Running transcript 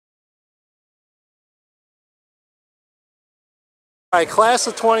All right, class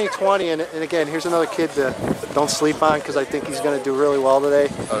of 2020, and again, here's another kid to don't sleep on because I think he's going to do really well today.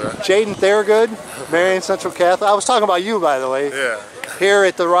 Okay. Jayden Thiergood, Marian Central Catholic. I was talking about you, by the way. Yeah. Here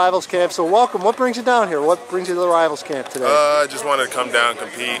at the Rivals Camp. So welcome. What brings you down here? What brings you to the Rivals Camp today? I just wanted to come down,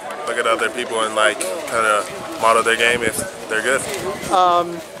 compete, look at other people, and like kind of model their game if they're good.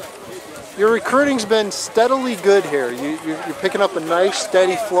 Your recruiting's been steadily good here. You're picking up a nice,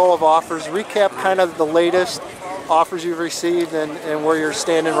 steady flow of offers. Recap kind of the latest offers you've received and where you're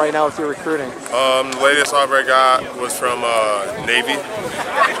standing right now with your recruiting. The latest offer I got was from Navy.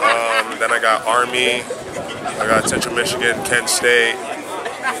 Then I got Army. I got Central Michigan, Kent State,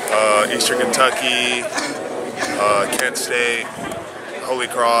 Eastern Kentucky, Kent State, Holy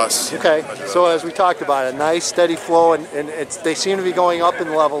Cross. Okay, so as we talked about, a nice steady flow, and they seem to be going up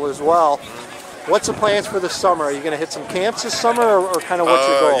in level as well. What's the plans for the summer? Are you going to hit some camps this summer, or kind of what's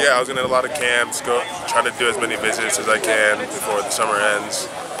your goal? Yeah, I was going to hit a lot of camps, try to do as many visits as I can before the summer ends.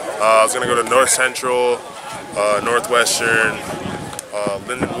 I was going to go to North Central, Northwestern,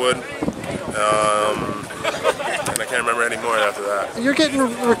 Lindenwood, and I can't remember any more after that. You're getting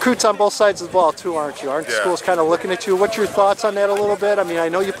recruits on both sides of the ball too, aren't you? Aren't schools kind of looking at you? What's your thoughts on that a little bit? I mean, I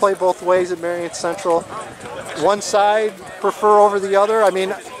know you play both ways at Marian Central. One side prefer over the other? I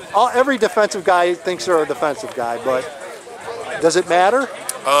mean, every defensive guy thinks they're a defensive guy, but does it matter?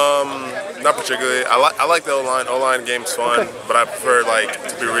 Not particularly. I like the O-line. O-line game's fun, but I prefer, like,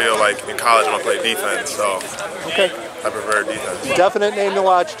 to be real, like in college I'm gonna play defense, so I prefer defense. Definite name to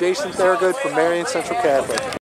watch, Jayden Thiergood from Marian Central Catholic.